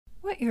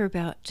What you're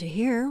about to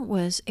hear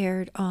was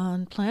aired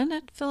on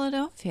Planet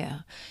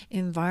Philadelphia,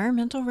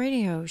 environmental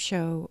radio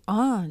show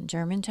on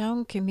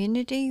Germantown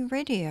Community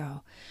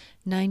Radio,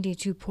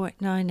 92.9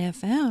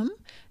 FM,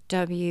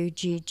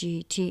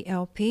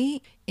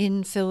 WGGTLP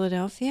in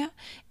Philadelphia,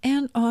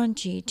 and on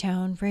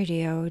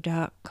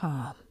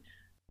gtownradio.com.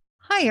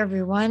 Hi,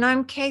 everyone.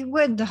 I'm Kay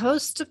Wood, the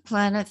host of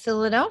Planet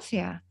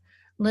Philadelphia.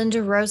 Linda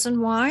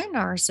Rosenwine,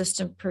 our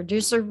assistant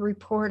producer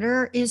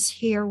reporter, is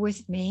here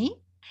with me.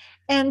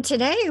 And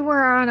today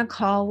we're on a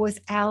call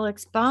with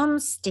Alex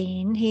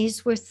Baumstein.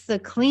 He's with the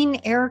Clean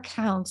Air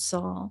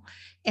Council.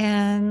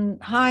 And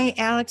hi,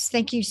 Alex.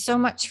 Thank you so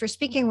much for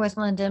speaking with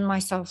Linda and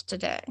myself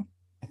today.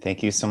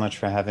 Thank you so much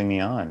for having me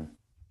on.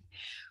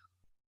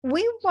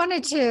 We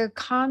wanted to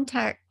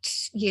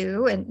contact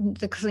you and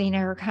the Clean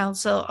Air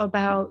Council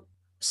about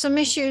some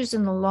issues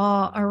in the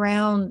law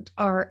around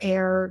our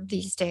air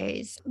these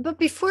days. But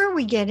before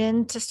we get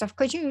into stuff,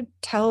 could you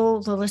tell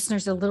the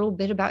listeners a little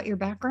bit about your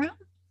background?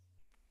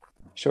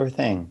 Sure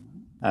thing.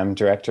 I'm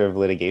Director of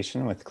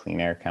Litigation with Clean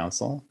Air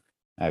Council.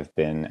 I've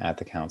been at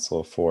the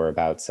council for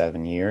about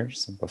 7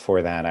 years.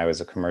 Before that, I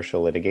was a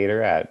commercial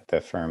litigator at the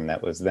firm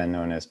that was then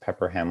known as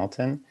Pepper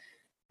Hamilton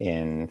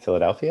in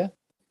Philadelphia.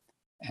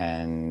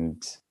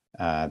 And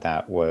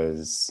that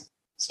was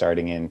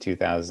starting in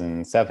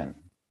 2007.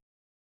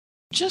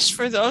 Just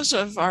for those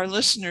of our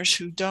listeners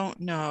who don't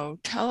know,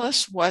 tell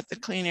us what the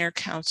Clean Air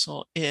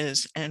Council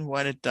is and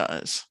what it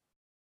does.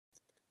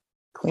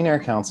 Clean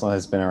Air Council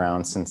has been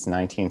around since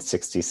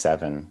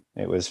 1967.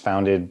 It was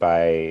founded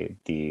by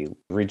the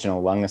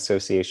regional lung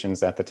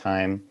associations at the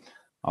time,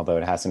 although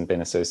it hasn't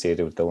been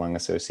associated with the lung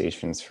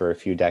associations for a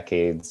few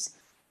decades.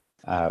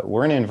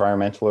 We're an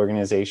environmental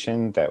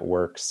organization that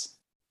works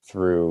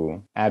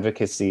through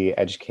advocacy,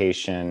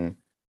 education,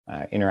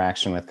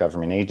 interaction with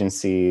government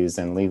agencies,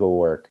 and legal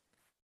work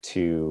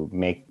to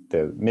make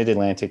the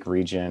Mid-Atlantic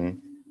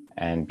region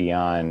and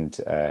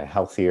beyond a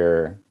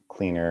healthier,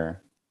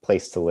 cleaner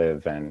place to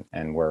live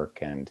and work,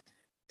 and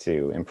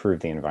to improve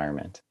the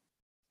environment.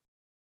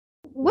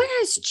 What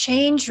has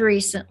changed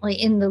recently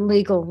in the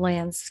legal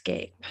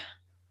landscape?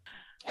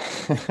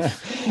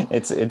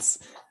 It's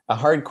a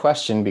hard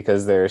question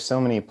because there are so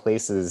many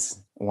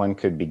places one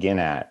could begin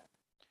at.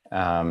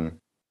 I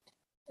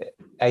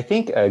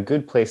think a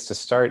good place to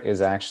start is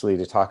actually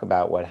to talk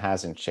about what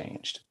hasn't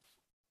changed.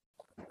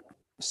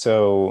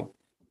 So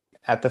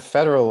at the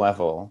federal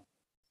level,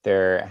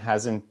 there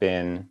hasn't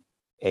been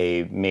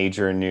a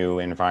major new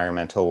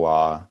environmental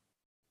law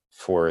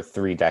for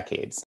 3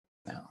 decades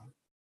now.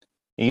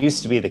 It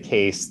used to be the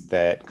case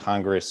that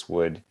Congress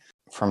would,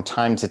 from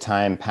time to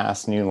time,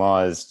 pass new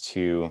laws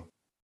to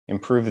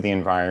improve the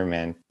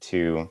environment,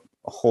 to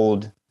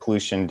hold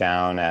pollution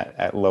down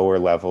at lower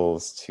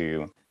levels,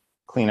 to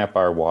clean up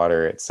our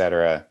water, et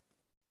cetera.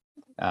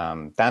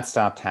 That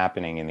stopped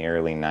happening in the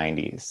early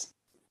 90s.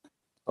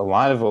 A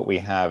lot of what we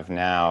have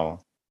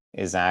now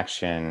is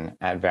action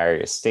at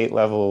various state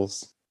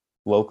levels,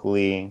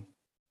 locally.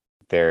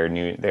 There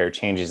are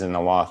changes in the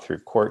law through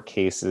court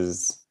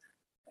cases,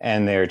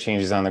 and there are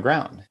changes on the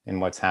ground in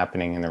what's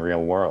happening in the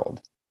real world.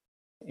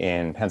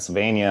 In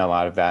Pennsylvania, a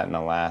lot of that in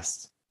the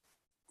last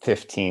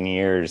 15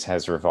 years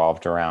has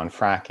revolved around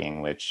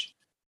fracking, which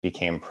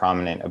became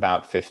prominent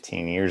about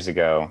 15 years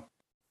ago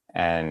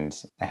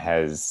and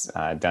has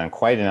done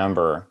quite a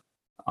number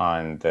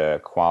on the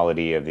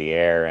quality of the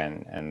air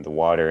and the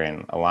water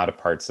in a lot of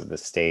parts of the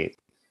state.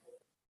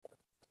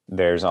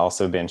 There's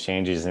also been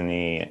changes in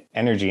the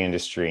energy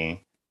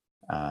industry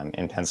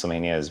in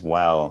Pennsylvania as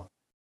well,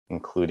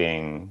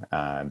 including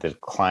the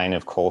decline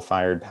of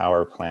coal-fired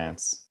power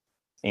plants,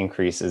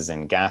 increases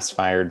in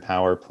gas-fired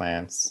power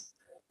plants,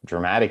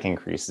 dramatic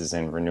increases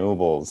in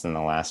renewables in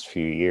the last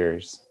few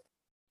years.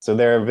 So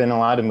there have been a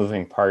lot of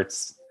moving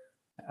parts,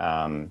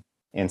 in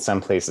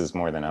some places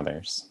more than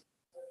others.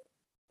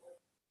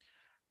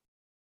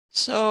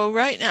 So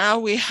right now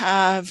we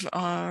have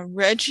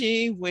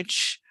RGGI,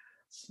 which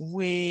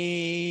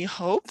we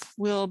hope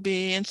will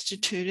be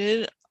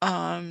instituted,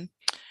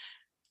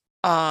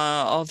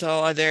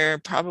 although there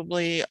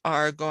probably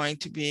are going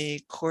to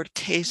be court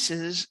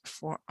cases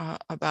for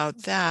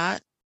about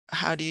that.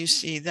 How do you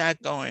see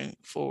that going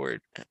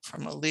forward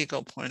from a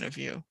legal point of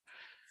view?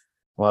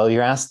 Well,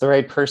 you asked the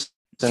right person.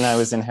 I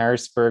was in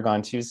Harrisburg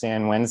on Tuesday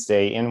and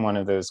Wednesday in one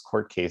of those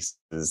court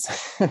cases,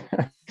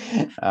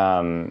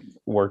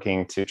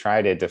 working to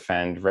try to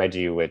defend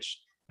RGGI, which,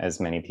 as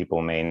many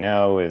people may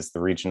know, is the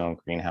Regional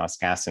Greenhouse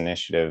Gas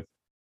Initiative.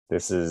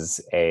 This is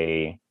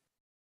a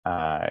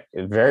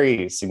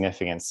very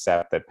significant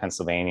step that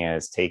Pennsylvania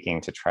is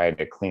taking to try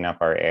to clean up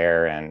our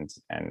air and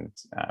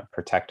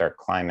protect our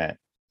climate.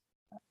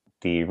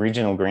 The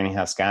Regional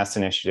Greenhouse Gas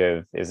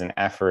Initiative is an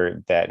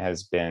effort that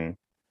has been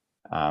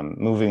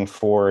moving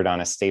forward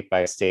on a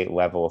state-by-state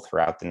level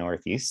throughout the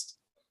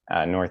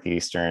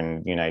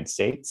northeastern United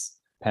States.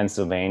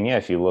 Pennsylvania,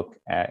 if you look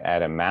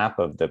at a map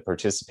of the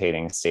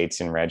participating states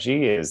in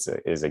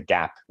RGGI, is a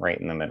gap right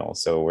in the middle.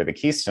 So we're the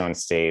keystone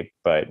state,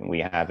 but we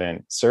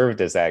haven't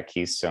served as that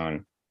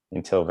keystone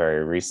until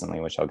very recently,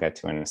 which I'll get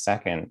to in a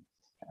second.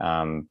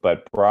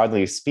 But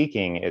broadly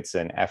speaking, it's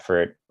an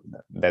effort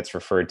that's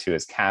referred to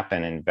as cap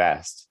and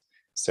invest.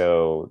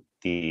 So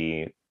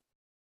the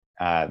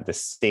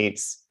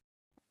states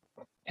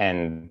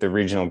and the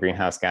Regional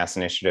Greenhouse Gas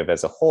Initiative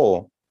as a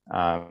whole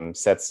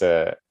sets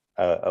a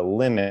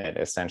limit,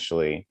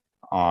 essentially,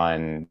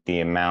 on the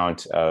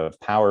amount of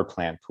power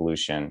plant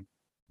pollution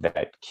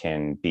that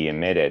can be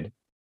emitted.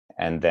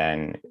 And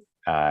then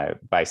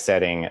by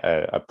setting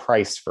a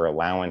price for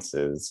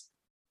allowances,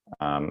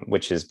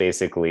 which is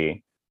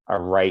basically a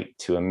right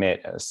to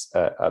emit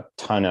a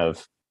ton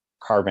of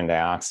carbon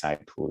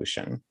dioxide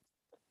pollution.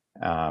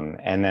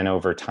 And then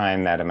over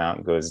time, that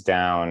amount goes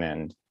down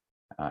and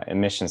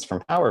emissions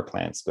from power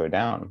plants go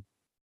down.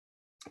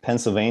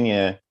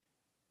 Pennsylvania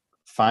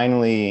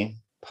finally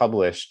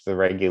published the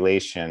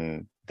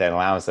regulation that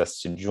allows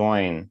us to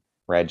join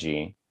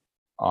RGGI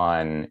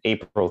on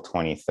April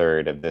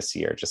 23rd of this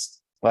year,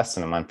 just less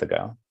than a month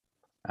ago.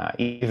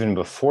 Even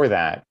before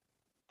that,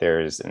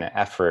 there's an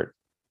effort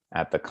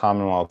at the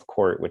Commonwealth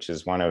Court, which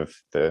is one of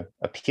the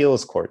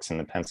appeals courts in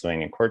the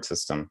Pennsylvania court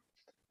system,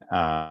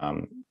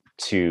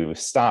 to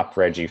stop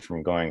RGGI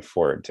from going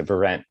forward, to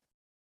prevent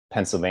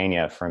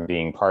Pennsylvania from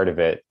being part of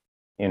it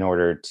in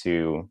order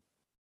to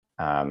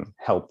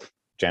help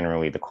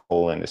generally the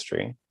coal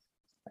industry.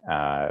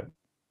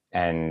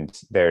 And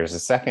there's a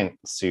second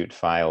suit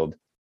filed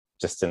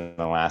just in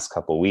the last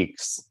couple of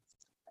weeks,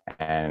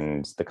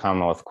 and the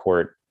Commonwealth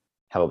Court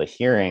held a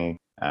hearing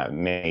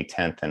May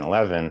 10th and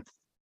 11th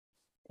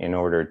in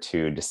order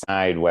to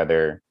decide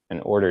whether an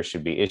order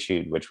should be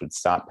issued which would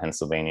stop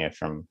Pennsylvania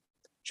from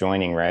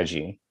joining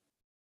RGGI.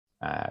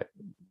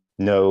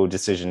 No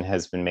decision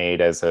has been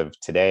made as of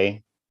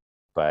today,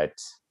 but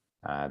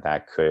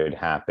that could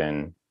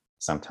happen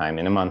sometime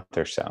in a month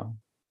or so.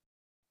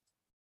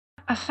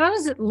 How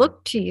does it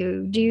look to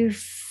you? Do you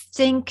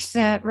think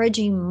that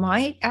RGGI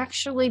might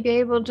actually be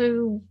able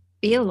to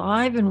be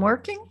alive and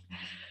working?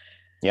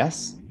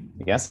 Yes,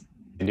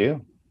 I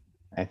do.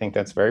 I think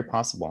that's very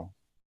possible.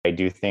 I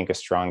do think a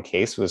strong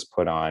case was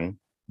put on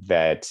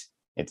that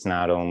it's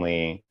not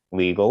only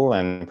legal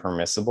and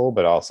permissible,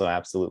 but also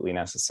absolutely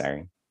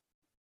necessary.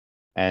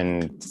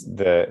 And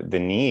the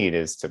need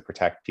is to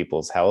protect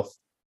people's health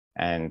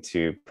and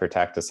to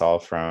protect us all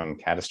from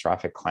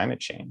catastrophic climate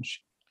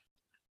change.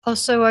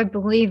 Also, I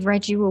believe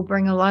RGGI will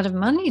bring a lot of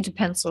money to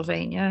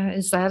Pennsylvania.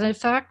 Is that a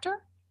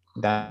factor?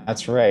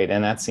 That's right.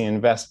 And that's the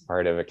invest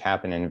part of a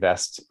cap and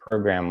invest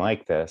program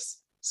like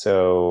this.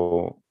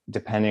 So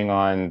depending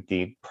on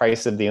the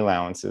price of the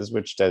allowances,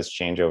 which does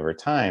change over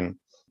time,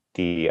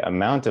 the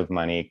amount of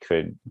money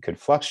could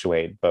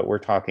fluctuate, but we're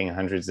talking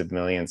hundreds of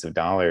millions of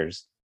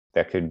dollars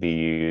that could be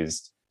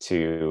used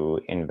to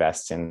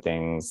invest in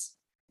things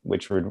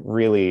which would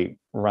really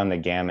run the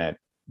gamut,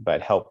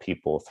 but help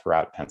people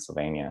throughout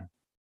Pennsylvania.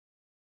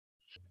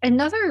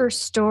 Another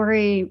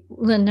story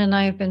Linda and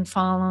I have been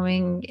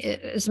following,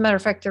 as a matter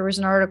of fact, there was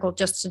an article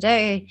just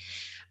today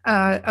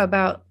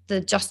about the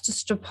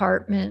Justice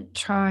Department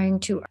trying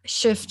to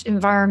shift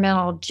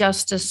environmental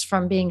justice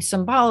from being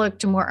symbolic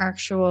to more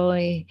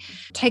actually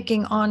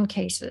taking on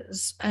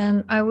cases.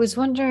 And I was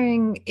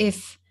wondering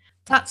if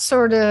that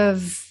sort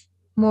of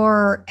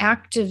more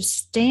active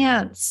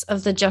stance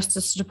of the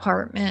Justice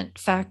Department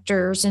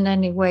factors in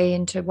any way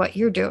into what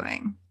you're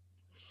doing.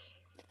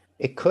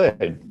 It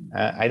could.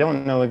 I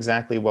don't know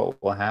exactly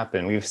what will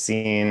happen. We've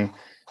seen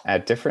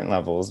at different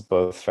levels,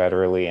 both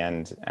federally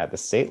and at the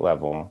state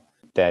level,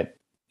 that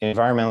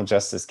environmental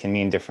justice can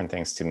mean different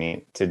things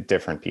to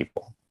different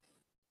people.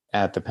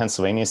 At the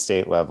Pennsylvania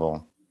state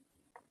level,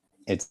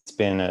 it's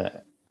been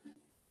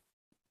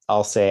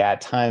I'll say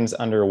at times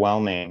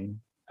underwhelming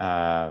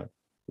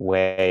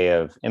way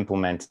of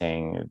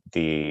implementing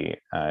the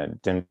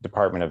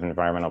Department of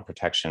Environmental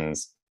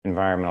Protection's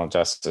environmental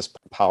justice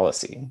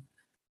policy.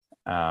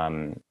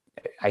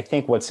 I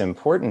think what's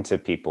important to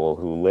people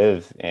who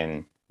live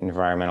in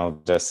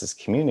environmental justice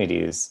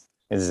communities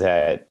is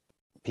that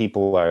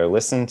people are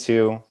listened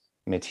to,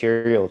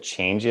 material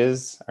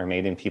changes are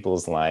made in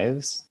people's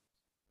lives.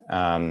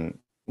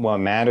 What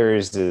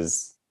matters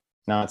is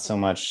not so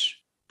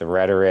much the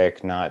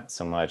rhetoric, not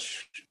so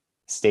much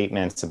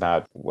statements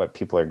about what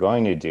people are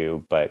going to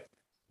do, but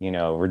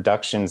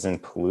reductions in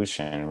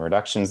pollution,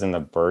 reductions in the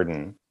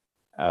burden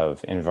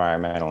of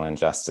environmental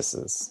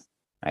injustices.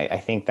 I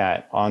think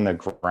that on the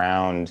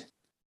ground,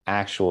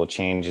 actual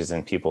changes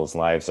in people's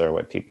lives are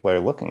what people are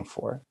looking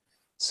for.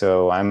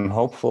 So I'm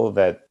hopeful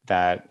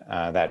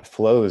that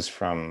flows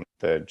from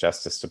the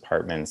Justice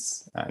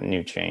Department's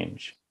new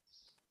change.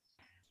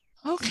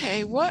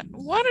 Okay, what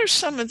are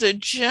some of the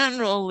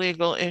general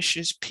legal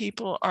issues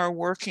people are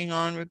working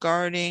on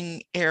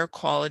regarding air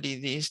quality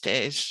these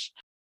days?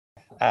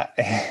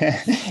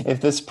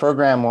 If this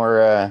program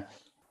were a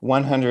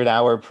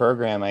 100-hour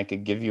program, I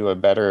could give you a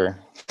better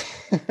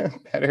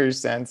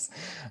sense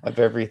of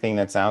everything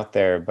that's out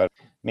there. But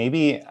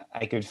maybe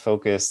I could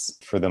focus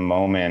for the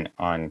moment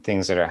on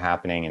things that are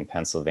happening in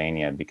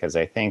Pennsylvania, because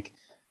I think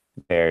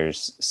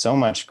there's so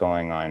much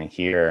going on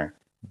here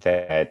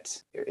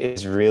that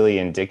is really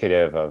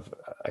indicative of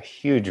a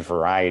huge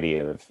variety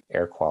of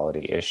air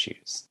quality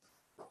issues.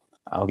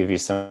 I'll give you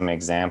some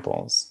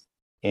examples.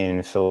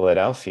 In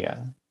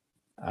Philadelphia,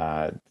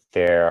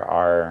 there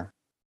are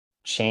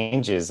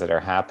changes that are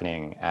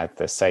happening at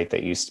the site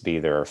that used to be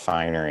the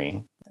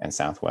refinery in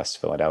Southwest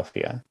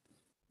Philadelphia.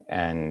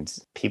 And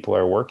people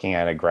are working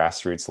at a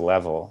grassroots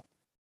level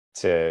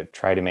to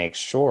try to make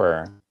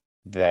sure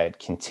that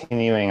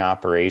continuing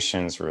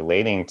operations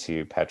relating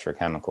to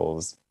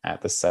petrochemicals at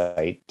the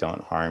site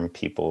don't harm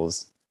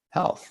people's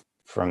health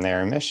from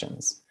their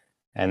emissions,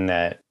 and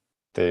that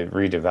the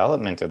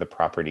redevelopment of the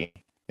property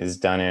is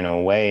done in a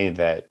way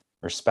that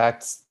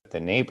respects the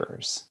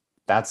neighbors.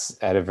 That's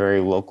at a very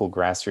local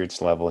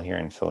grassroots level here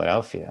in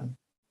Philadelphia.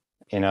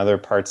 In other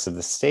parts of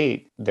the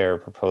state, there are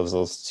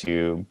proposals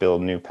to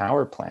build new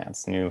power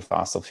plants, new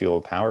fossil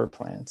fuel power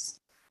plants.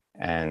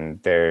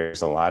 And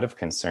there's a lot of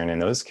concern in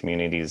those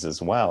communities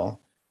as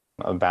well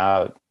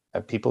about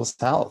people's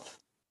health,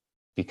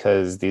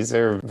 because these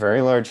are very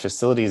large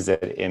facilities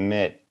that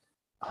emit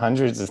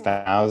hundreds of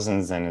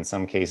thousands and in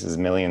some cases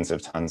millions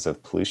of tons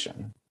of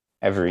pollution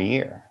every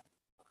year.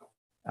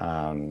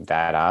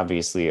 That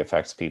obviously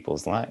affects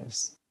people's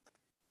lives.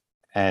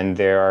 And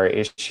there are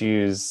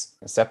issues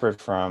separate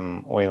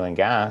from oil and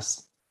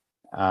gas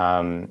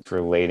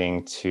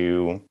relating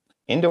to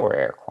indoor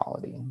air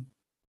quality,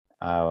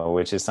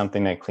 which is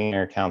something that Clean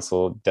Air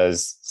Council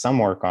does some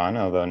work on,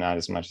 although not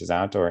as much as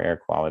outdoor air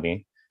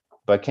quality,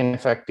 but can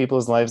affect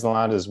people's lives a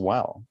lot as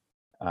well.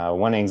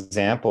 One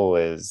example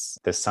is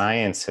the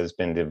science has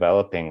been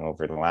developing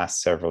over the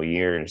last several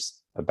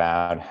years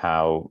about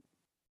how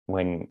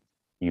when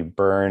you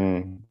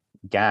burn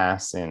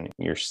gas in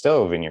your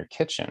stove in your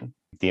kitchen,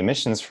 the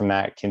emissions from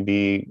that can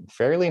be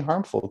fairly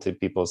harmful to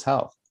people's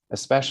health,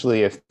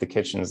 especially if the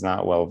kitchen is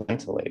not well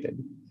ventilated.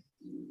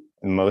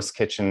 Most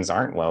kitchens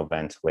aren't well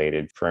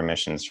ventilated for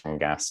emissions from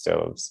gas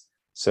stoves.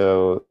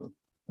 So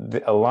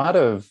a lot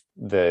of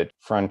the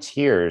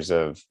frontiers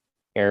of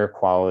air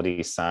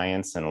quality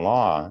science and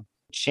law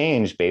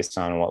change based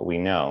on what we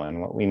know,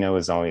 and what we know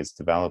is always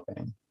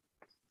developing.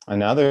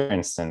 Another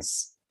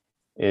instance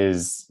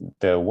is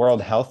the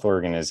World Health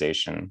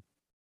Organization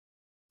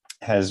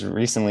has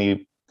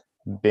recently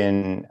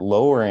been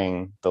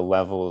lowering the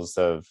levels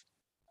of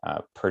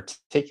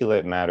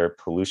particulate matter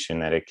pollution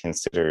that it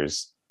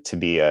considers to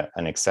be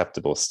an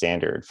acceptable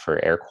standard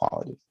for air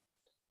quality.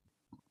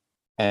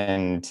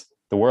 And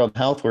the World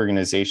Health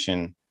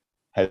Organization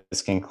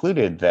has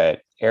concluded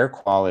that air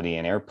quality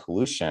and air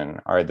pollution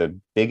are the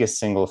biggest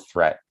single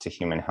threat to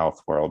human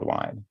health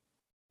worldwide.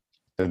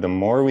 So the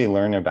more we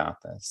learn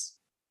about this,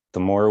 the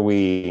more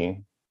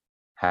we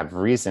have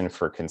reason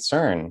for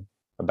concern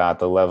about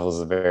the levels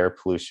of air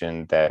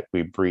pollution that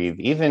we breathe,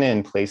 even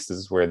in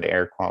places where the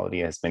air quality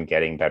has been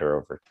getting better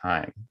over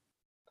time.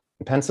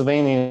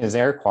 Pennsylvania's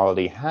air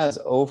quality has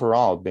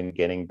overall been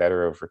getting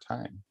better over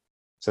time.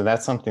 So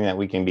that's something that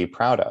we can be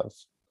proud of,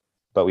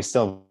 but we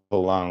still have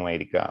a long way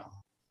to go.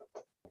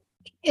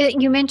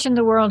 You mentioned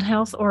the World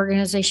Health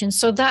Organization.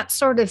 So that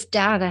sort of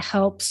data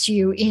helps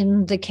you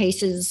in the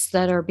cases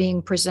that are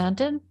being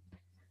presented?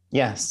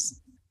 Yes.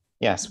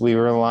 Yes, we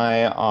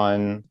rely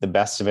on the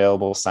best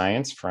available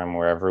science from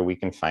wherever we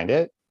can find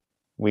it.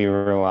 We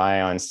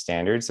rely on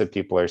standards that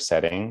people are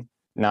setting,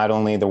 not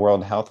only the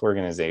World Health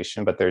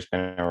Organization, but there's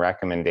been a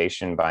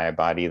recommendation by a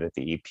body that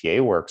the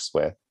EPA works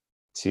with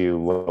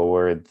to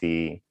lower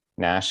the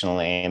national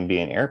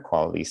ambient air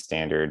quality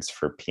standards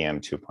for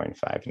PM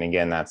 2.5. And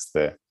again, that's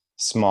the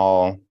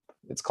small,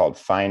 it's called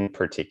fine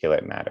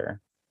particulate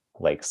matter,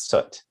 like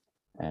soot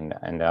and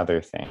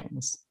other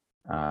things,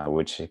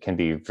 which can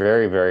be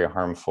very, very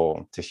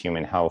harmful to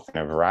human health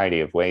in a variety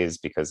of ways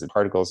because the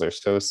particles are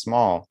so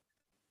small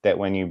that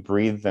when you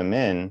breathe them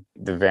in,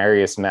 the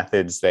various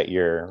methods that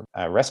your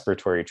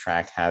respiratory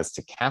tract has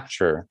to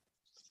capture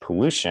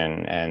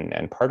pollution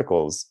and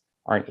particles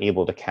aren't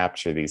able to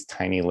capture these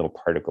tiny little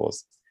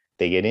particles.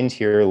 They get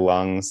into your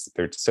lungs.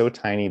 They're so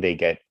tiny, they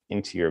get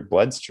into your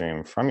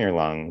bloodstream from your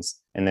lungs,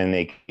 and then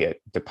they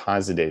get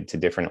deposited to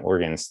different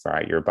organs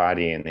throughout your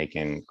body, and they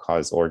can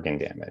cause organ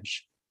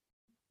damage.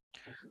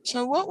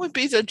 So what would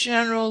be the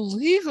general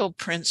legal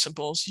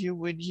principles you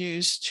would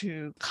use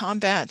to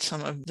combat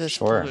some of this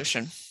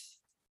pollution?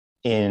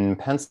 In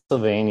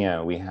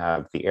Pennsylvania, we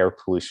have the Air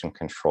Pollution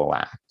Control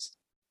Act.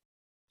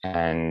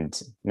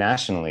 And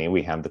nationally,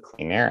 we have the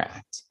Clean Air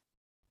Act.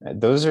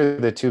 Those are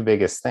the two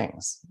biggest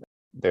things.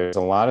 There's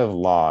a lot of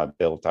law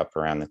built up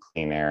around the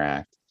Clean Air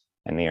Act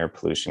and the Air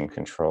Pollution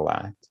Control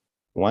Act.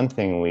 One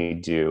thing we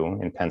do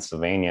in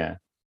Pennsylvania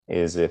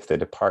is if the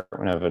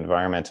Department of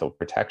Environmental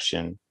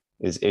Protection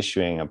is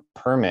issuing a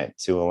permit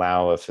to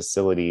allow a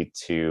facility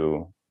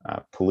to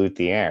pollute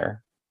the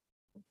air,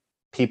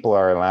 people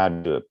are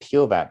allowed to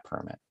appeal that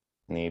permit.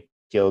 And the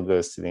appeal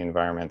goes to the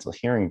Environmental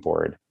Hearing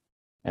Board.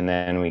 And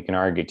then we can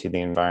argue to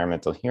the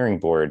Environmental Hearing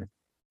Board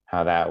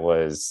how that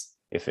was,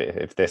 if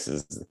this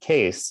is the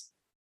case,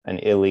 an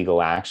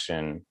illegal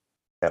action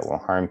that will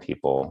harm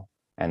people.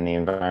 And the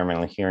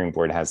Environmental Hearing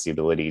Board has the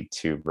ability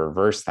to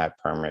reverse that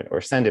permit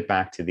or send it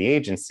back to the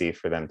agency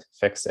for them to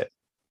fix it.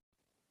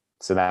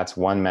 So that's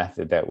one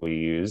method that we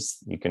use.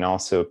 You can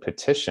also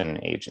petition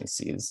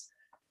agencies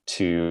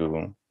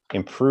to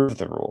improve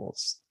the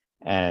rules.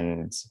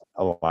 And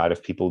a lot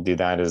of people do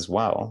that as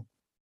well.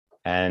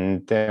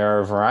 And there are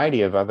a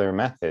variety of other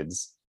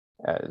methods.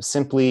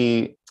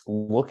 Simply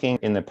looking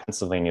in the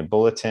Pennsylvania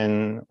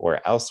Bulletin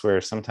or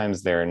elsewhere,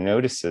 sometimes there are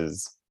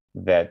notices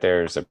that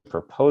there's a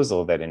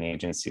proposal that an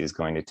agency is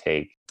going to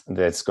take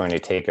that's going to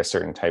take a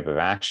certain type of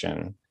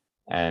action.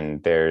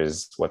 And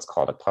there's what's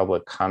called a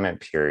public comment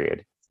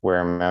period,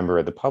 where a member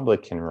of the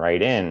public can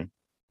write in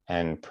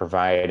and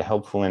provide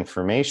helpful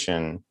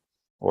information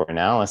or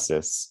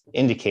analysis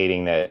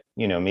indicating that,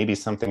 maybe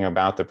something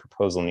about the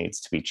proposal needs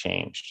to be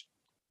changed.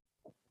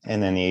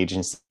 And then the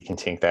agency can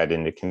take that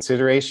into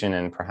consideration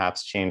and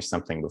perhaps change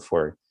something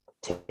before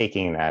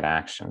taking that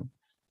action.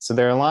 So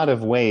there are a lot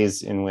of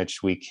ways in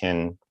which we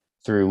can,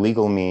 through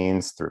legal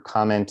means, through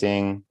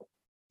commenting,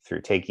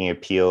 through taking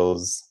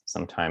appeals,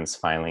 sometimes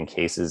filing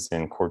cases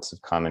in courts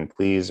of common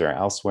pleas or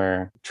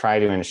elsewhere, try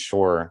to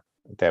ensure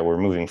that we're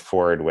moving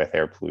forward with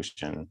air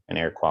pollution and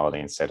air quality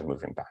instead of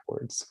moving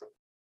backwards.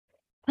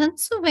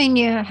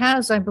 Pennsylvania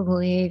has, I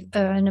believe,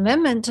 an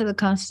amendment to the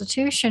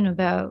Constitution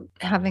about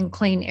having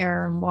clean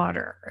air and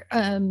water.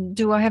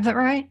 Do I have that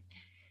right?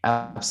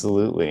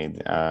 Absolutely.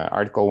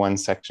 Article 1,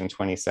 Section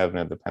 27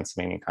 of the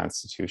Pennsylvania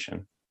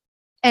Constitution.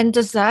 And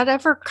does that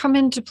ever come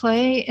into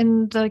play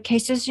in the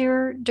cases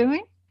you're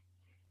doing?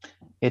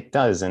 It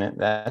does, and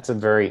that's a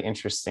very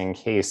interesting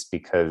case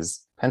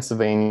because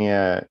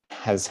Pennsylvania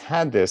has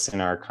had this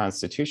in our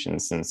Constitution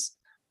since,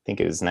 I think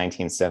it was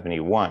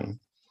 1971.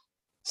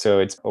 So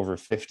it's over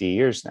 50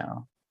 years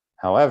now.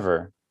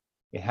 However,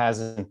 it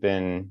hasn't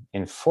been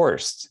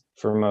enforced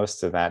for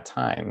most of that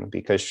time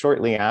because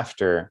shortly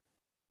after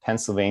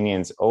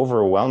Pennsylvanians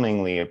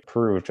overwhelmingly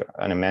approved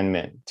an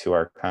amendment to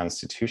our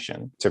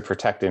Constitution to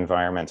protect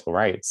environmental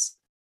rights,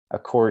 a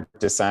court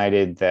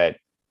decided that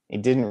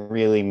it didn't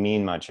really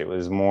mean much. It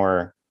was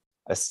more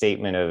a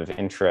statement of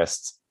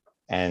interest,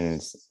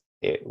 and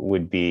it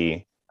would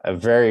be a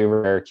very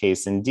rare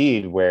case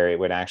indeed where it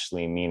would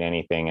actually mean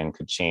anything and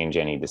could change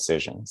any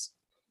decisions.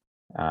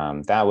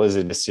 That was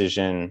a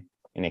decision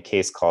in a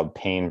case called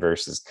Payne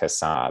versus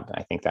Kassab.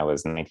 I think that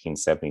was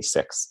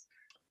 1976.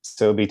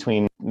 So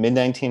between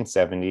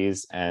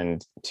mid-1970s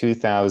and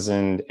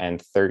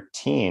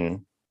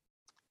 2013,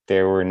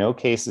 there were no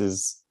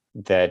cases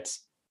that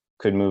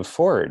could move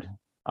forward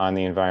on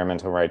the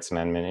Environmental Rights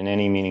Amendment in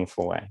any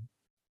meaningful way.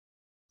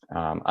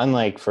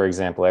 Unlike, for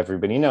example,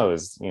 everybody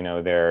knows,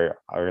 there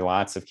are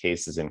lots of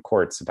cases in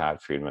courts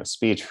about freedom of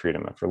speech,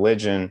 freedom of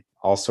religion,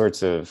 all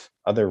sorts of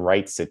other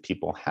rights that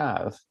people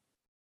have,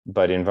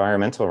 but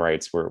environmental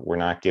rights were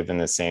not given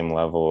the same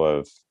level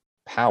of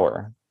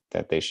power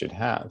that they should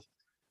have.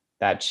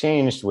 That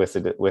changed with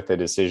a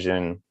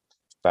decision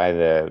by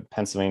the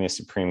Pennsylvania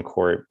Supreme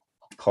Court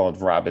called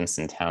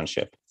Robinson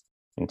Township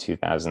in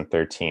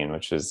 2013,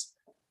 which was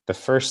the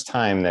first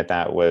time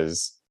that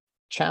was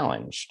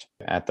challenged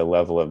at the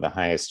level of the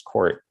highest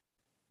court.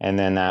 And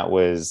then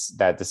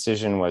that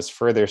decision was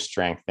further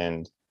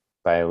strengthened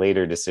by a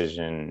later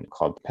decision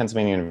called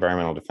Pennsylvania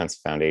Environmental Defense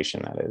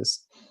Foundation, that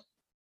is,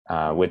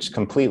 which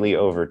completely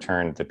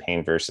overturned the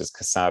Payne versus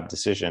Kassab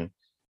decision.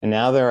 And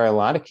now there are a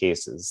lot of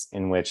cases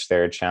in which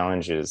there are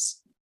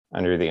challenges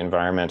under the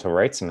Environmental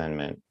Rights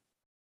Amendment,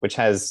 which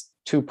has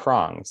two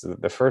prongs.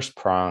 The first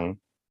prong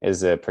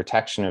is a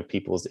protection of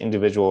people's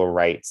individual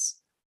rights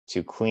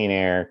to clean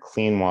air,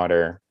 clean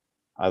water,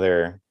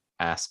 other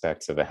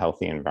aspects of a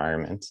healthy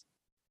environment.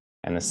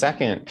 And the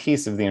second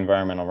piece of the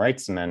Environmental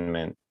Rights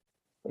Amendment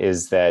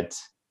is that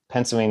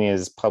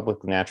Pennsylvania's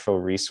public natural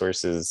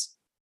resources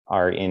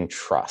are in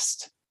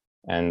trust,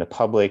 and the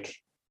public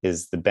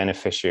is the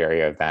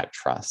beneficiary of that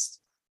trust.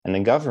 And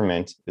the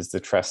government is the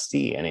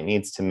trustee, and it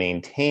needs to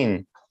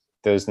maintain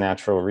those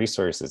natural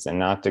resources and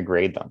not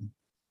degrade them.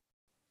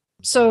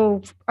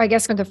 So I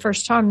guess for the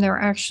first time, they're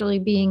actually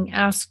being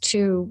asked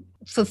to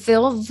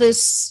fulfill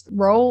this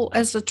role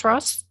as a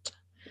trust?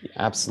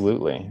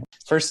 Absolutely.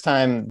 First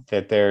time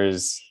that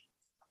there's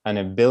an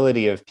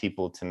ability of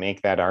people to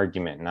make that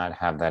argument, not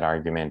have that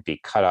argument be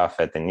cut off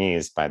at the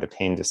knees by the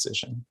Payne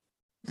decision.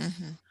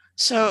 Mm-hmm.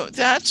 So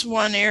that's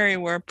one area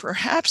where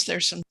perhaps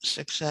there's some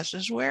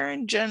successes. Where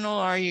in general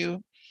are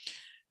you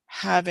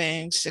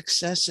having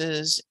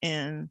successes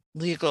in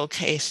legal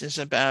cases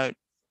about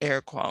air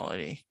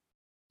quality?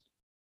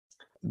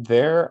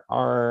 There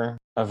are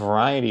a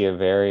variety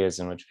of areas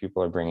in which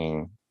people are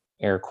bringing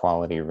air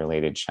quality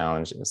related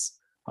challenges.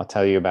 I'll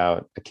tell you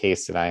about a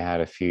case that I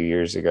had a few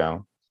years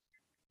ago.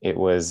 It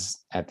was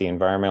at the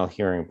Environmental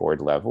Hearing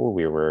Board level.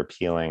 We were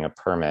appealing a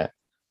permit.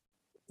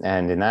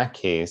 And in that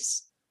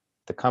case,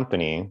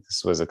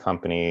 this was a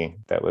company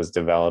that was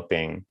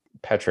developing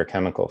a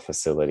petrochemical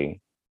facility,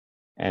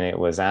 and it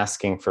was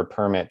asking for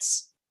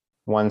permits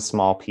one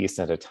small piece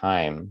at a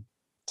time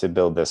to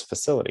build this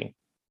facility.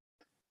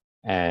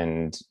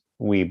 And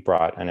we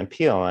brought an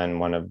appeal, and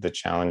one of the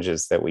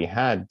challenges that we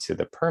had to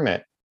the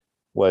permit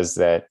was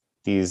that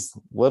these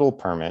little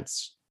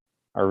permits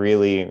are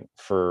really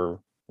for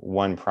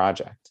one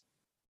project.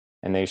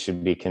 and they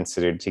should be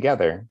considered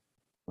together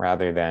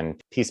rather than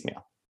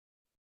piecemeal.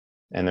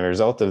 And the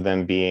result of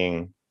them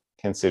being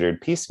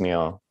considered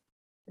piecemeal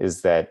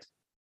is that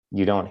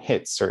you don't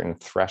hit certain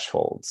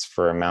thresholds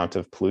for amount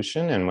of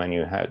pollution. And when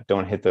you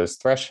don't hit those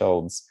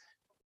thresholds,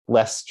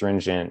 less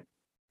stringent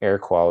air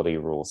quality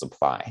rules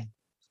apply.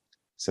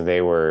 So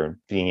they were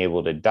being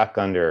able to duck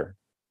under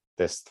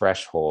this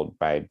threshold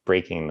by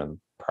breaking the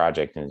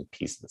project into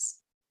pieces.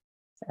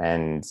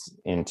 And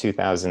in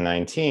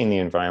 2019, the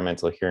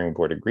Environmental Hearing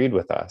Board agreed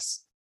with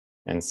us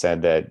and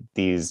said that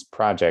these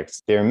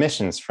projects, their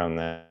emissions from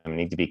them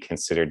need to be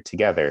considered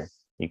together.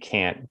 You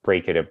can't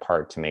break it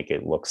apart to make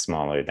it look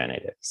smaller than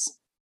it is.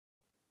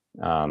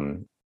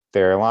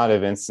 There are a lot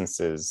of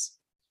instances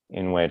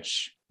in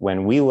which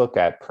when we look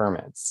at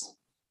permits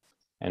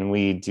and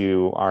we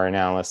do our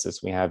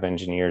analysis, we have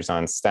engineers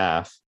on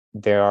staff,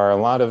 there are a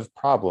lot of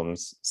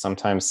problems,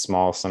 sometimes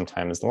small,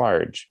 sometimes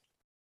large,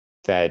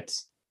 that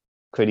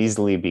could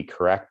easily be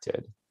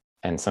corrected.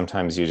 And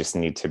sometimes you just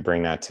need to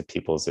bring that to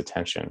people's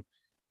attention.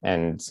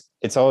 And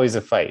it's always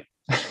a fight,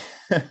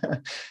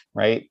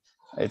 right?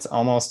 It's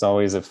almost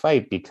always a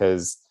fight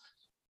because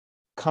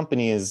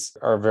companies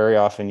are very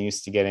often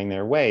used to getting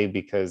their way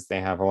because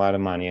they have a lot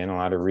of money and a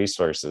lot of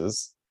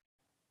resources.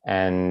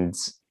 And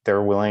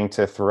they're willing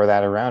to throw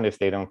that around if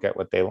they don't get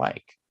what they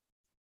like.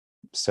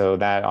 So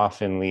that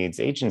often leads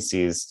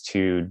agencies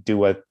to do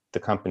what the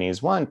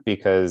companies want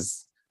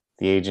because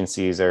the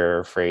agencies are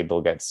afraid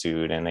they'll get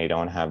sued and they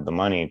don't have the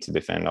money to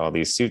defend all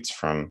these suits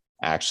from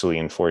actually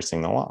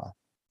enforcing the law.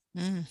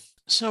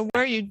 So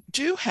where you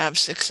do have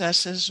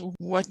successes,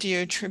 what do you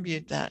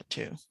attribute that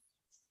to?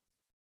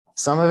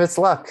 Some of it's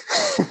luck.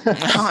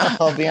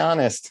 I'll be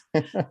honest.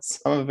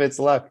 Some of it's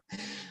luck.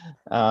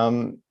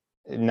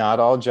 Not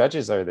all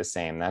judges are the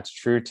same. That's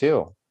true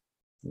too.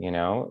 You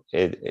know,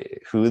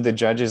 who the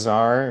judges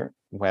are,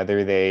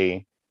 whether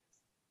they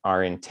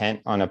are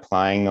intent on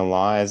applying the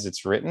law as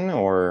it's written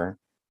or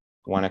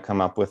want to come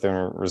up with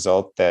a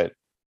result that,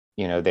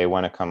 you know, they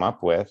want to come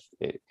up with,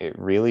 it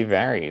really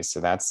varies. So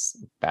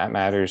that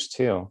matters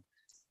too.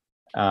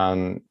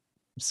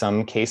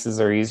 Some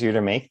cases are easier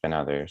to make than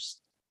others.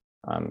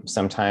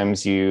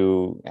 Sometimes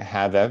you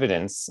have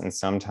evidence and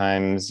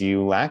sometimes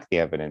you lack the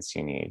evidence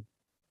you need,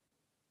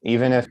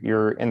 even if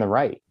you're in the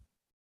right.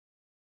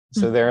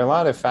 So there are a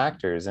lot of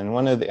factors. And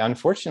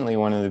unfortunately,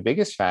 one of the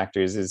biggest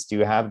factors is, do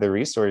you have the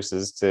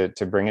resources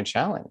to bring a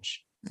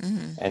challenge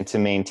and to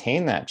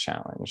maintain that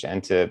challenge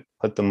and to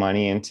put the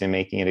money into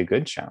making it a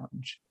good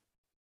challenge?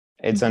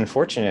 It's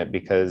unfortunate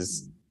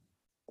because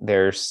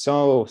there are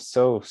so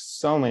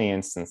many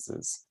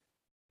instances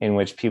in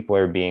which people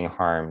are being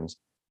harmed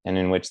and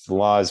in which the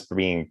law is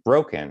being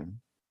broken.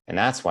 And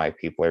that's why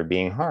people are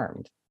being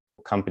harmed.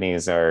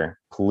 Companies are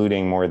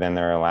polluting more than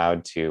they're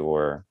allowed to,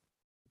 or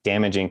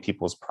damaging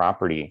people's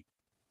property.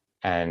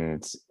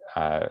 And,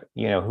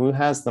 who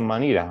has the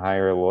money to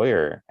hire a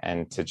lawyer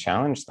and to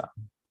challenge them?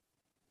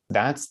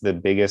 That's the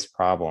biggest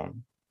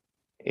problem,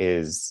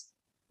 is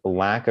the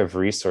lack of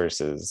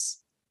resources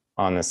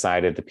on the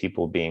side of the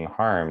people being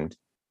harmed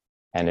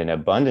and an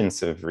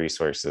abundance of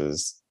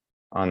resources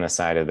on the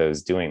side of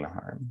those doing the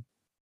harm.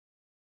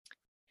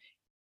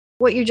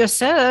 What you just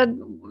said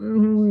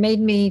made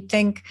me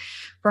think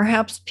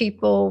perhaps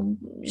people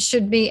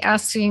should be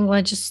asking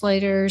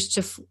legislators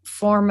to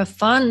form a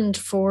fund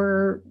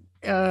for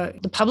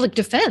the public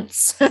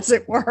defense, as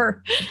it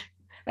were,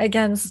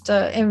 against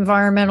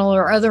environmental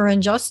or other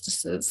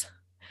injustices.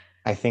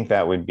 I think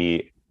that would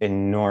be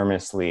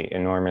enormously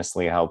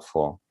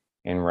helpful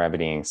in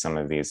remedying some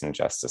of these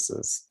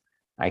injustices.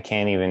 I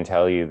can't even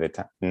tell you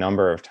the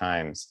number of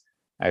times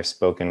I've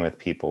spoken with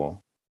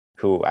people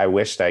who I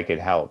wished I could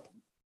help,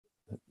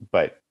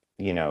 but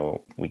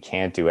we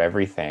can't do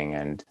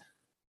everything,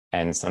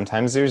 and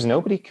sometimes there's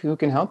nobody who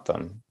can help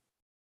them,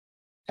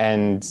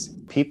 and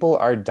people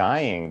are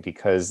dying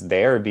because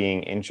they are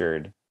being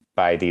injured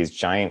by these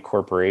giant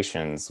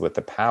corporations with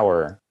the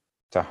power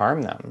to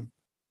harm them,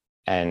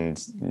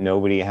 and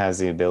nobody has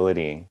the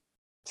ability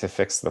to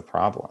fix the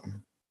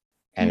problem.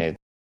 And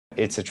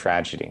it's a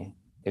tragedy.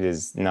 It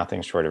is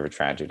nothing short of a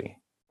tragedy.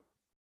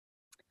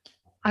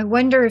 I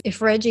wonder if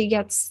RGGI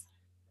gets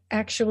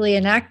actually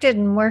enacted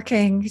and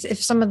working,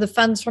 if some of the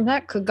funds from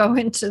that could go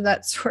into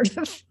that sort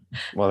of.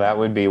 Well, that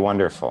would be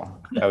wonderful.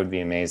 That would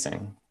be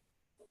amazing.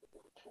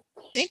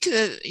 I think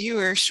that you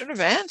were sort of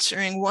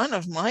answering one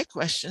of my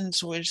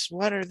questions, which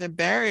what are the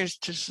barriers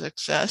to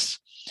success?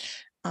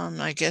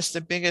 I guess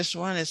the biggest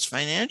one is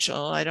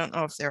financial. I don't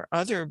know if there are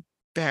other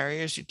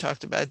barriers. You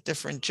talked about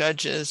different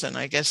judges, and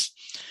I guess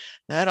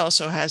that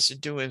also has to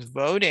do with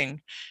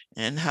voting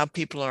and how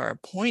people are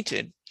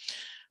appointed.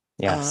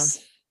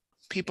 Yes.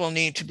 People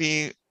need to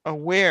be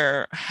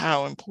aware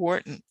how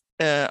important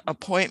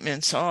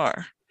appointments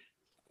are.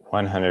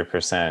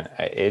 100%.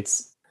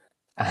 It's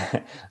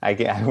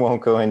I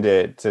won't go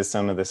into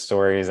some of the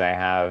stories I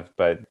have,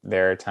 but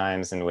there are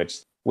times in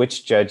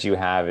which judge you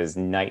have is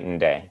night and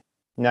day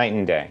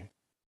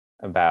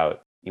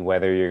about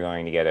whether you're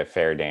going to get a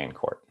fair day in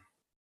court.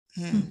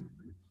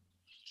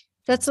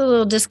 That's a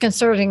little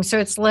disconcerting. So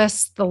it's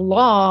less the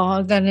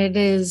law than it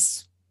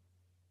is,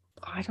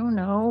 I don't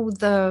know,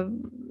 the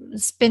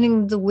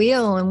spinning the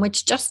wheel in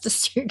which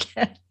justice you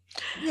get.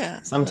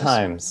 Yeah.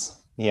 Sometimes,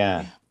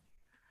 yeah. Yeah.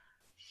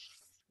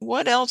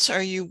 What else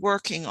are you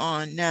working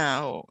on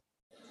now?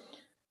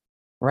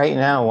 Right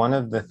now, one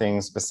of the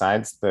things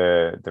besides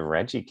the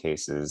Reggie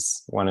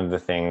cases, one of the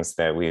things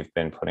that we've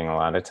been putting a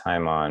lot of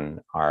time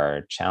on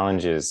are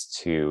challenges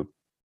to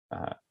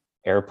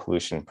air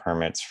pollution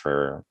permits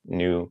for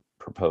new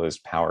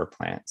proposed power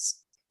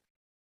plants.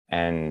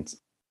 And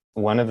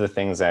one of the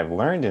things I've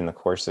learned in the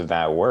course of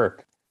that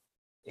work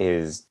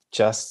is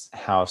just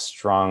how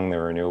strong the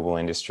renewable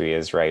industry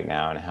is right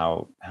now and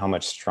how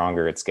much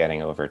stronger it's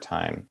getting over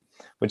time,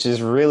 which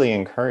is really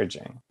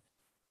encouraging.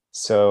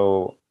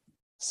 So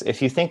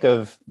if you think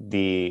of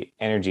the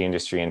energy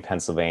industry in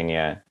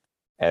Pennsylvania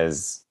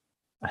as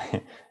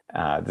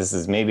this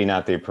is maybe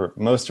not the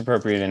most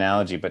appropriate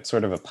analogy, but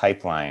sort of a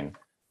pipeline,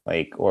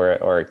 like or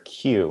a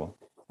queue,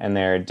 and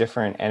there are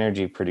different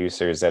energy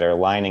producers that are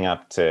lining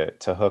up to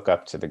hook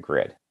up to the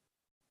grid.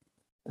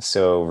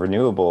 So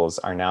renewables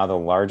are now the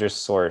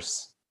largest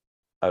source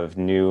of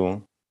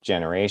new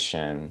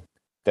generation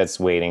that's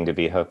waiting to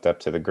be hooked up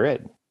to the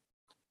grid.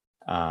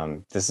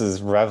 This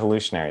is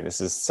revolutionary.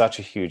 This is such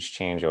a huge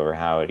change over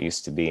how it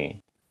used to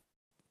be.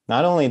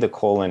 Not only the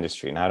coal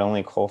industry, not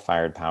only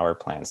coal-fired power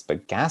plants,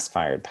 but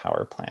gas-fired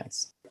power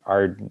plants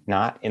are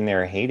not in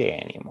their heyday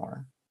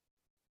anymore.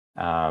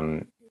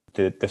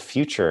 The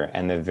future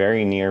and the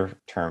very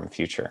near-term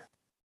future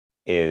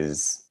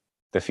is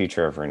the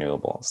future of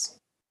renewables.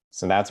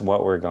 So that's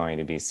what we're going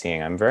to be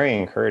seeing. I'm very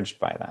encouraged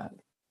by that.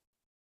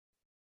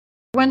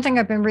 One thing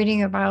I've been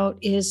reading about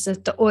is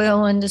that the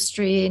oil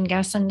industry and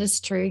gas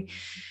industry,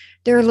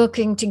 they're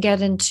looking to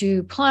get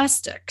into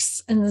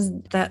plastics,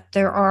 and that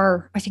there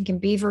are, I think in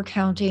Beaver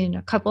County and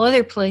a couple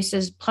other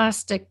places,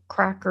 plastic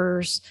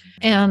crackers,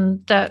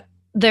 and that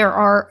there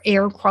are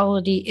air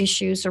quality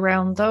issues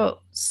around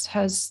those.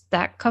 Has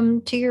that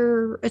come to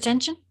your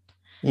attention?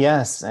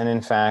 Yes, and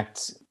in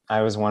fact,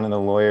 I was one of the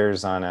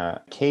lawyers on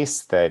a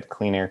case that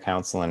Clean Air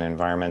Council and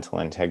Environmental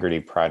Integrity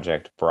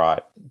Project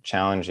brought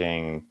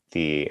challenging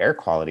the air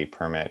quality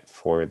permit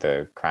for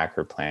the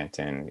cracker plant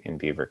in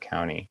Beaver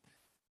County.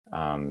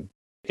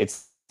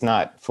 It's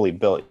not fully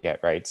built yet,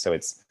 right? So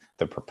it's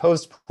the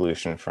proposed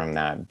pollution from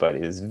that, but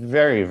it is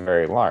very,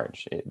 very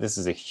large. This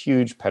is a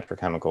huge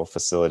petrochemical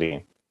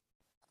facility,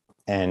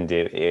 and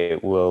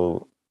it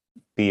will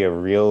be a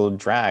real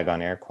drag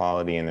on air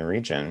quality in the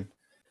region.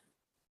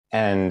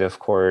 And of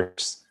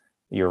course,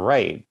 you're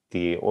right.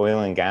 The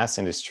oil and gas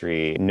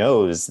industry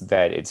knows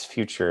that its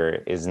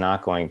future is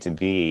not going to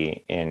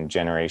be in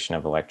generation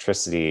of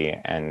electricity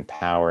and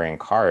powering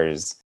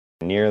cars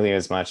nearly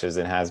as much as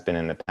it has been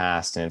in the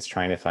past. And it's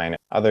trying to find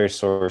other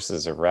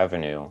sources of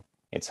revenue.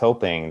 It's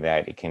hoping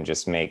that it can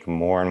just make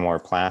more and more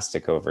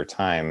plastic over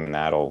time, and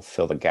that'll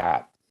fill the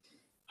gap.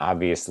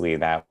 Obviously,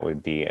 that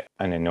would be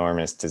an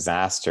enormous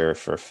disaster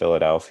for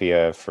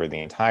Philadelphia, for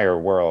the entire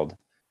world,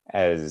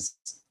 as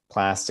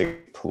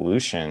plastic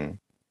pollution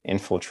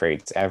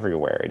infiltrates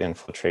everywhere. It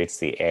infiltrates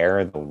the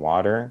air, the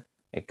water,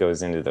 it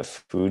goes into the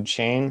food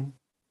chain.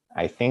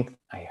 I think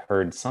I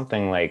heard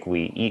something like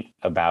we eat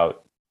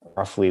about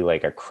roughly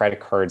like a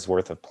credit card's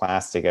worth of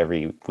plastic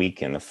every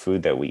week in the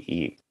food that we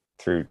eat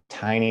through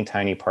tiny,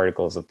 tiny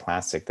particles of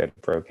plastic that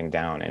have broken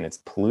down, and it's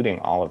polluting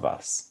all of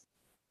us.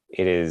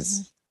 It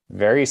is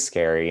very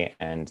scary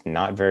and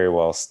not very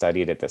well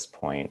studied at this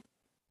point.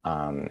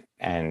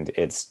 And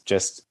it's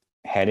just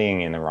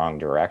heading in the wrong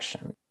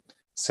direction.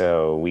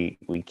 So we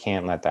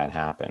can't let that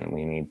happen.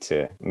 We need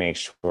to make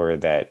sure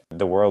that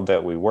the world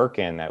that we work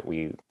in, that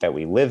we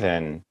live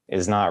in,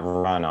 is not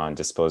run on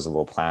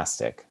disposable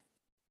plastic.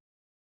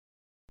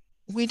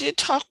 We did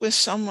talk with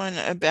someone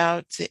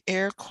about the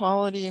air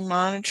quality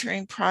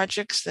monitoring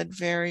projects that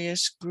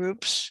various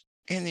groups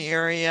in the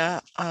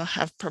area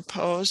have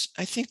proposed.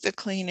 I think the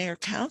Clean Air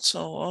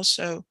Council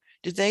also,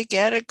 did they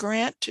get a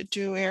grant to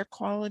do air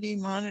quality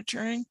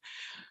monitoring?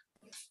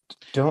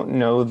 Don't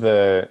know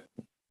the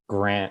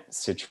grant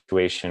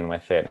situation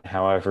with it.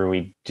 However,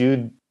 we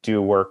do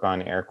work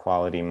on air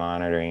quality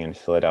monitoring in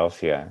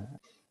Philadelphia.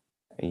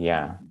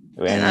 Yeah.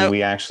 And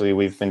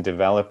we've been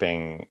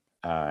developing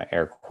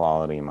air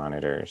quality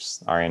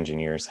monitors. Our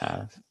engineers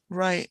have.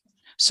 Right.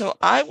 So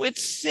I would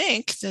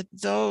think that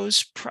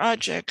those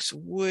projects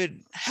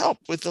would help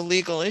with the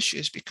legal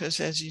issues because,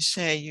 as you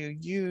say, you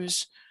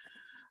use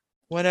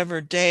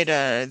whatever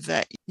data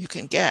that you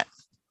can get.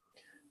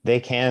 They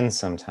can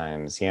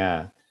sometimes,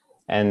 yeah.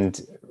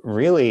 And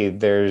really,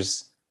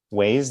 there's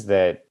ways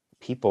that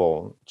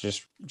people,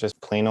 just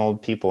plain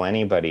old people,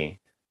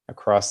 anybody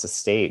across the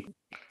state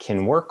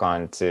can work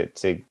on to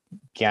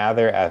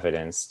gather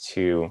evidence,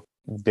 to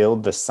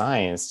build the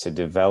science, to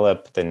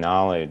develop the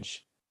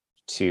knowledge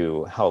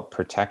to help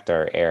protect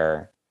our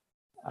air.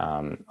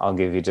 I'll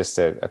give you just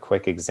a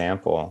quick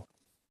example.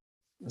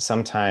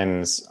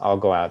 Sometimes I'll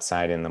go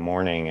outside in the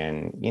morning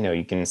and,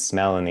 you can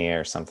smell in the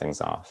air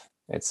something's off.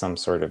 It's some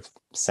sort of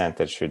scent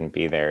that shouldn't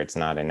be there. It's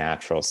not a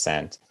natural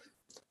scent.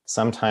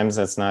 Sometimes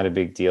that's not a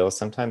big deal.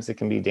 Sometimes it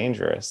can be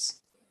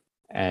dangerous.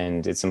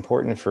 And it's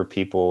important for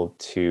people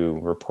to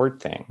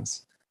report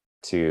things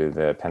to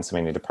the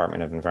Pennsylvania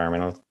Department of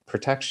Environmental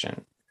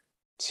Protection,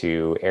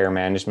 to Air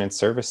Management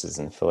Services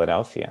in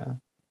Philadelphia.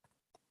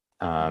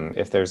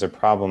 If there's a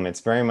problem,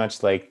 it's very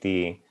much like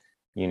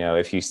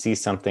if you see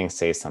something,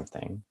 say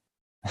something.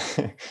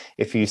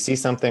 If you see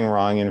something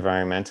wrong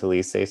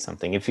environmentally, say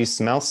something. If you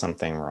smell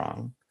something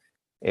wrong,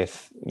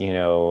 if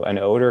an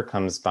odor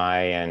comes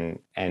by and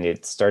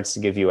it starts to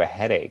give you a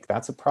headache,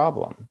 that's a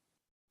problem.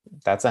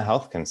 That's a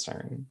health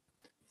concern.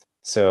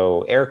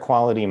 So air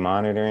quality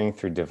monitoring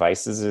through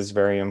devices is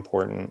very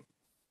important.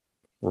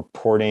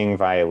 Reporting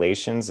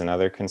violations and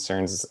other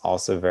concerns is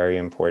also very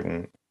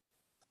important.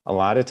 A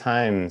lot of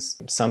times,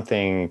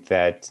 something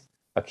that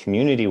a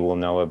community will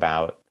know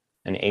about,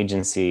 an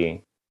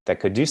agency that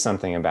could do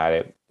something about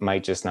it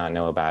might just not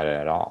know about it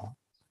at all,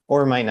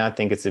 or might not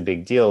think it's a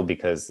big deal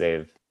because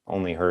they've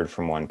only heard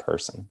from one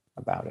person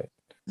about it.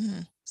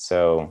 Mm-hmm.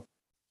 So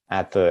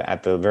at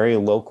the very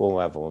local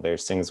level,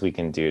 there's things we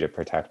can do to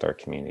protect our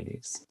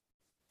communities.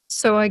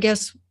 So I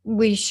guess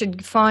we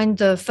should find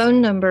the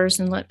phone numbers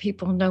and let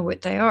people know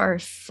what they are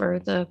for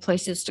the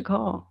places to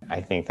call. I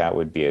think that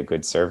would be a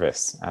good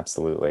service.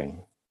 Absolutely.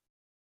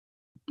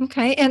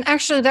 Okay. And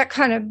actually, that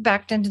kind of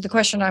backed into the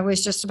question I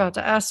was just about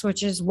to ask,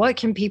 which is what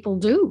can people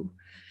do?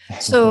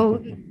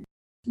 So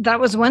that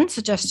was one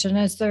suggestion.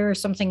 Is there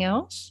something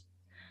else?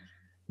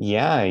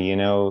 Yeah,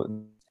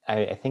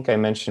 I think I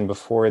mentioned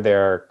before,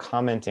 there are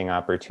commenting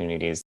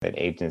opportunities that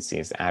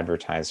agencies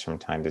advertise from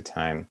time to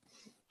time.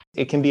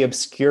 It can be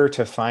obscure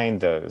to find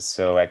those.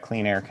 So at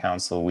Clean Air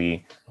Council,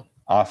 we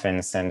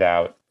often send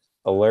out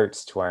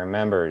alerts to our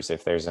members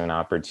if there's an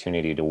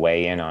opportunity to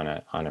weigh in on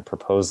a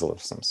proposal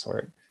of some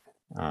sort.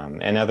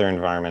 And other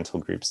environmental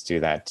groups do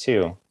that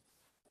too.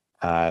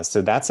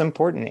 So that's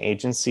important.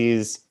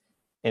 Agencies,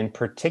 in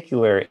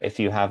particular, if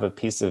you have a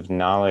piece of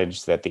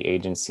knowledge that the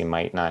agency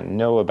might not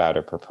know about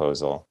a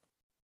proposal,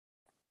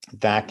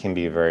 that can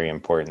be very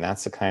important.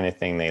 That's the kind of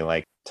thing they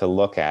like to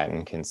look at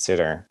and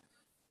consider.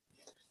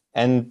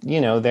 And,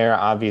 there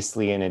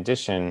obviously, in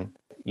addition,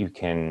 you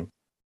can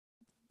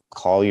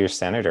call your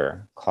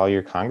senator, call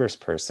your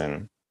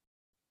congressperson,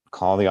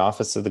 call the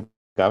office of the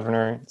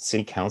governor,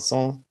 city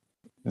council.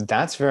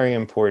 That's very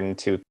important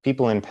too.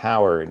 People in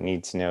power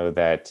need to know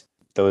that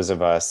those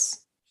of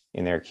us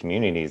in their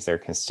communities, their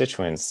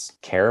constituents,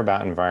 care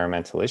about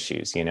environmental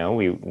issues.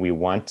 We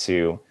want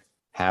to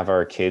have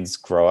our kids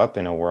grow up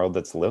in a world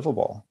that's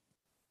livable.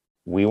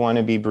 We want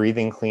to be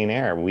breathing clean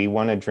air. We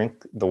want to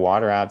drink the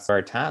water out of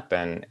our tap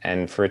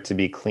and for it to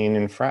be clean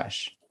and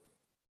fresh.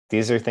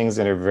 These are things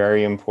that are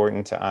very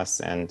important to us.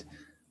 And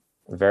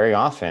very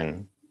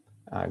often,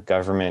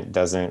 government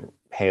doesn't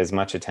pay as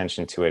much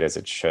attention to it as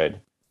it should.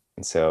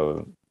 And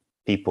so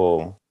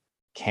people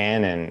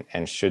can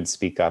and should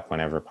speak up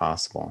whenever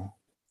possible.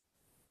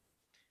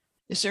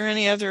 Is there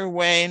any other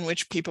way in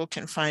which people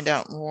can find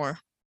out more?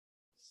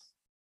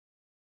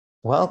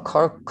 Well,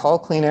 call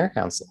Clean Air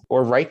Council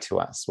or write to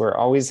us. We're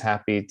always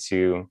happy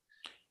to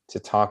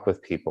talk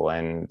with people,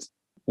 and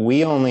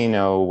we only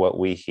know what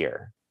we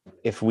hear.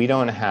 If we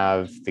don't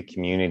have the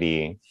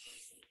community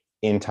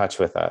in touch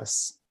with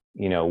us,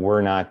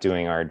 we're not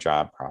doing our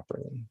job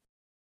properly.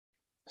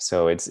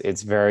 So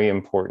it's very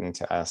important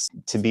to us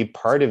to be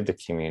part of the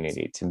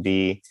community, to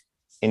be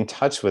in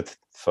touch with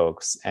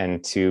folks,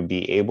 and to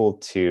be able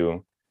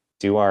to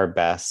do our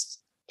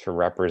best to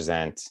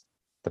represent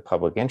the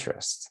public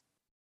interest.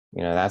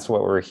 That's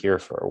what we're here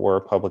for. We're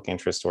a public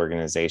interest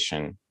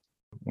organization.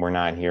 We're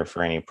not here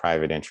for any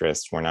private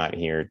interest. We're not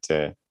here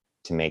to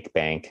make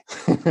bank.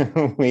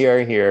 We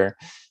are here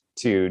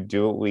to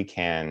do what we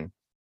can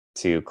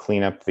to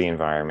clean up the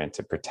environment,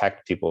 to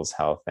protect people's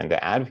health, and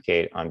to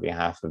advocate on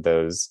behalf of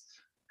those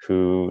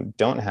who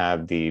don't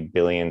have the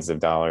billions of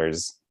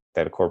dollars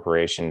that a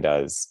corporation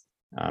does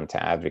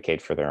to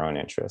advocate for their own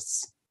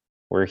interests.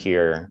 We're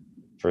here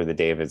for the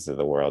Davids of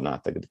the world,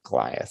 not the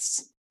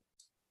Goliaths.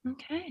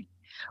 Okay.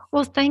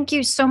 Well, thank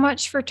you so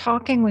much for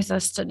talking with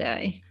us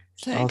today.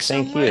 Thanks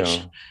so much.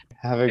 You.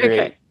 Have a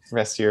great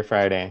rest of your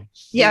Friday.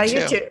 Yeah,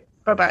 you too.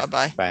 Bye-bye.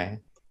 Bye-bye. Bye.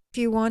 If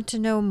you want to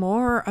know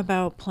more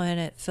about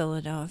Planet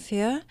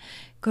Philadelphia,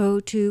 go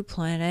to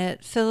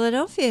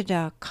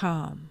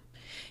planetphiladelphia.com.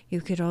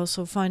 You could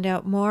also find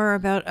out more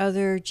about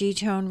other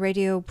G-Town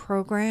Radio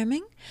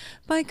programming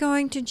by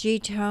going to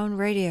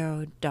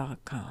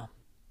gtownradio.com.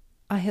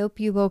 I hope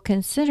you will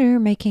consider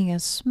making a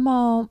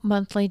small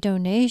monthly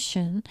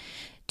donation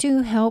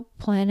to help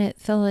Planet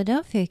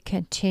Philadelphia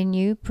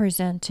continue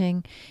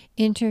presenting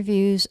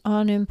interviews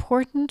on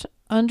important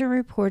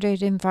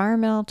underreported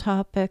environmental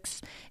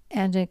topics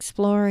and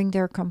exploring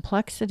their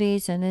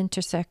complexities and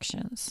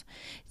intersections.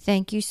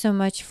 Thank you so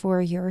much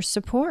for your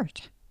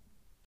support.